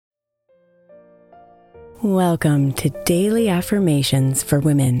Welcome to Daily Affirmations for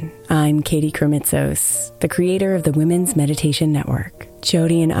Women. I'm Katie Kremitzos, the creator of the Women's Meditation Network.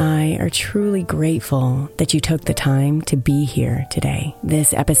 Jody and I are truly grateful that you took the time to be here today.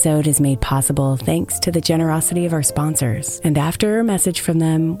 This episode is made possible thanks to the generosity of our sponsors. And after a message from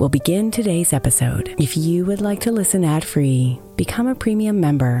them, we'll begin today's episode. If you would like to listen ad-free, become a premium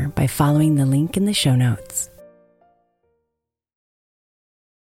member by following the link in the show notes.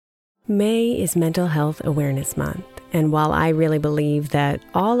 May is Mental Health Awareness Month, and while I really believe that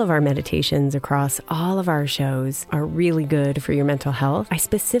all of our meditations across all of our shows are really good for your mental health, I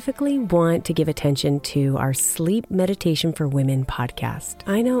specifically want to give attention to our Sleep Meditation for Women podcast.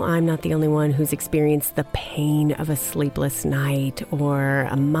 I know I'm not the only one who's experienced the pain of a sleepless night or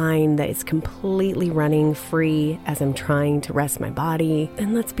a mind that is completely running free as I'm trying to rest my body.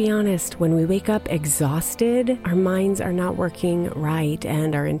 And let's be honest, when we wake up exhausted, our minds are not working right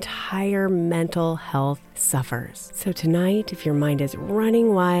and our entire mental health suffers. So tonight, if your mind is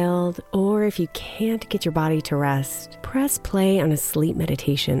running wild or if you can't get your body to rest, press play on a sleep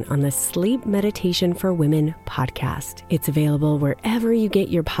meditation on the Sleep Meditation for Women podcast. It's available wherever you get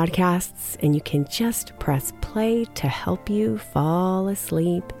your podcasts, and you can just press play to help you fall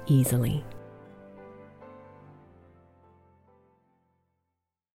asleep easily.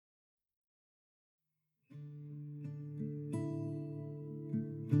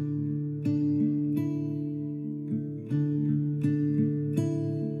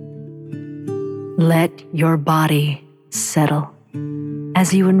 Let your body settle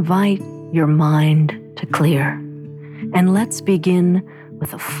as you invite your mind to clear. And let's begin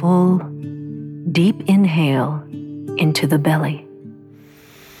with a full, deep inhale into the belly,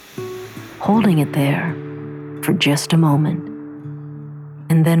 holding it there for just a moment,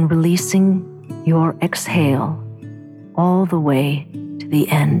 and then releasing your exhale all the way to the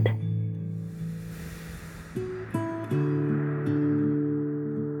end.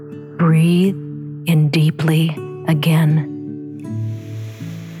 Breathe in deeply again,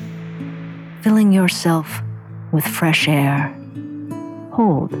 filling yourself with fresh air.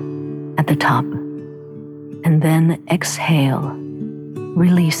 Hold at the top, and then exhale,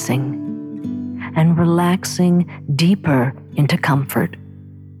 releasing and relaxing deeper into comfort.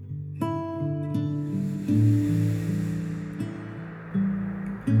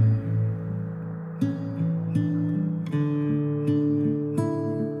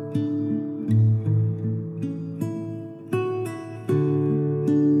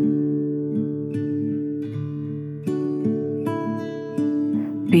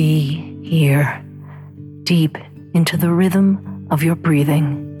 Be here, deep into the rhythm of your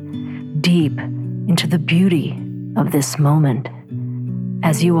breathing, deep into the beauty of this moment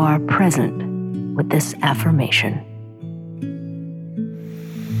as you are present with this affirmation.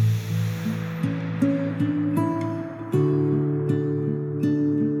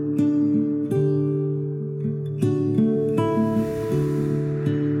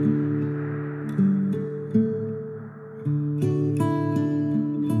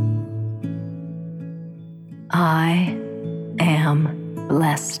 I am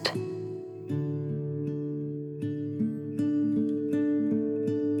blessed.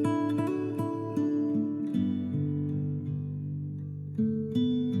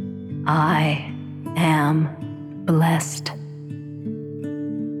 I am blessed.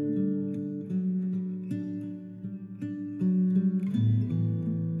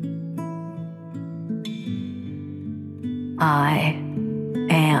 I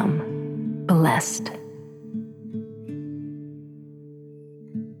am blessed.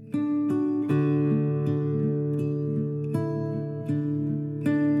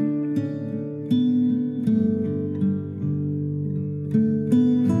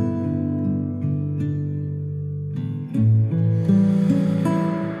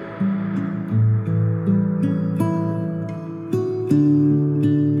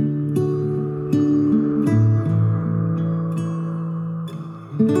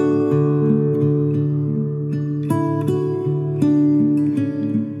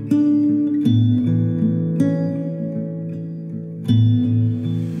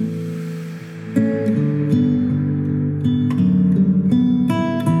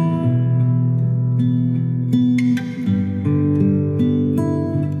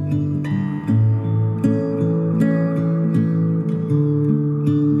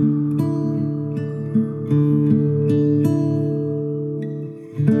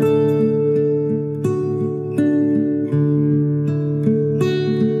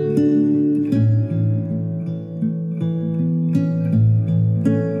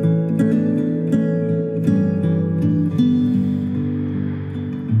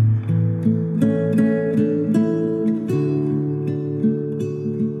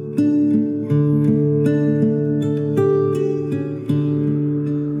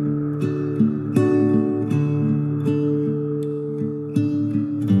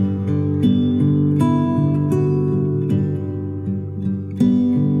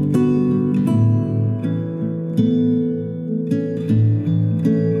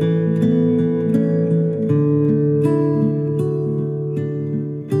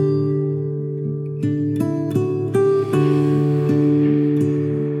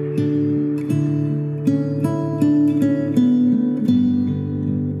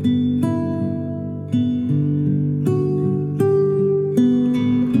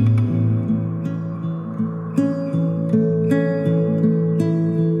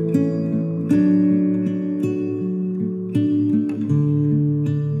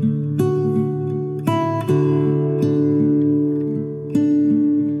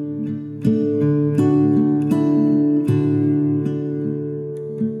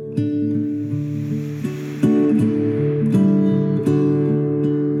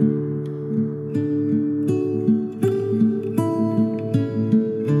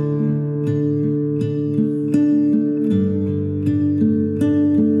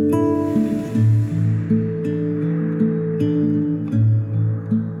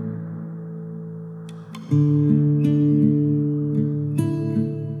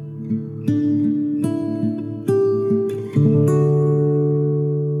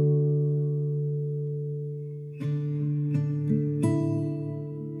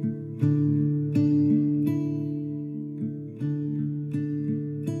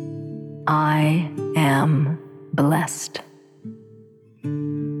 I am blessed.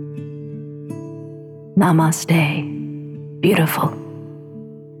 Namaste, beautiful.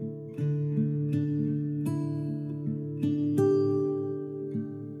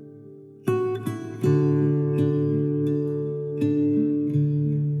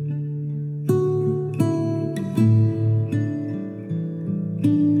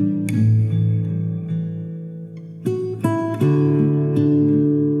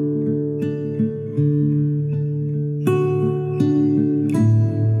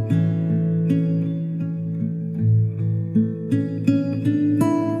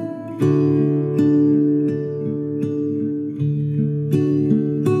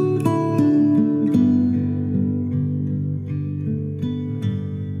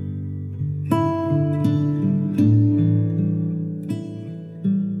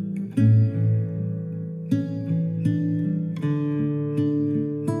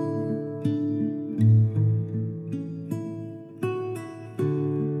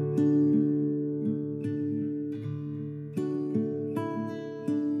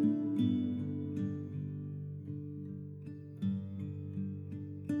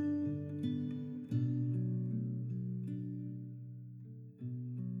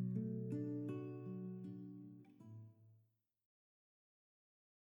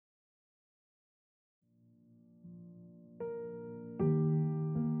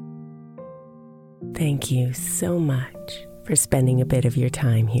 Thank you so much for spending a bit of your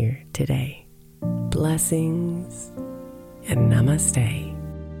time here today. Blessings and namaste.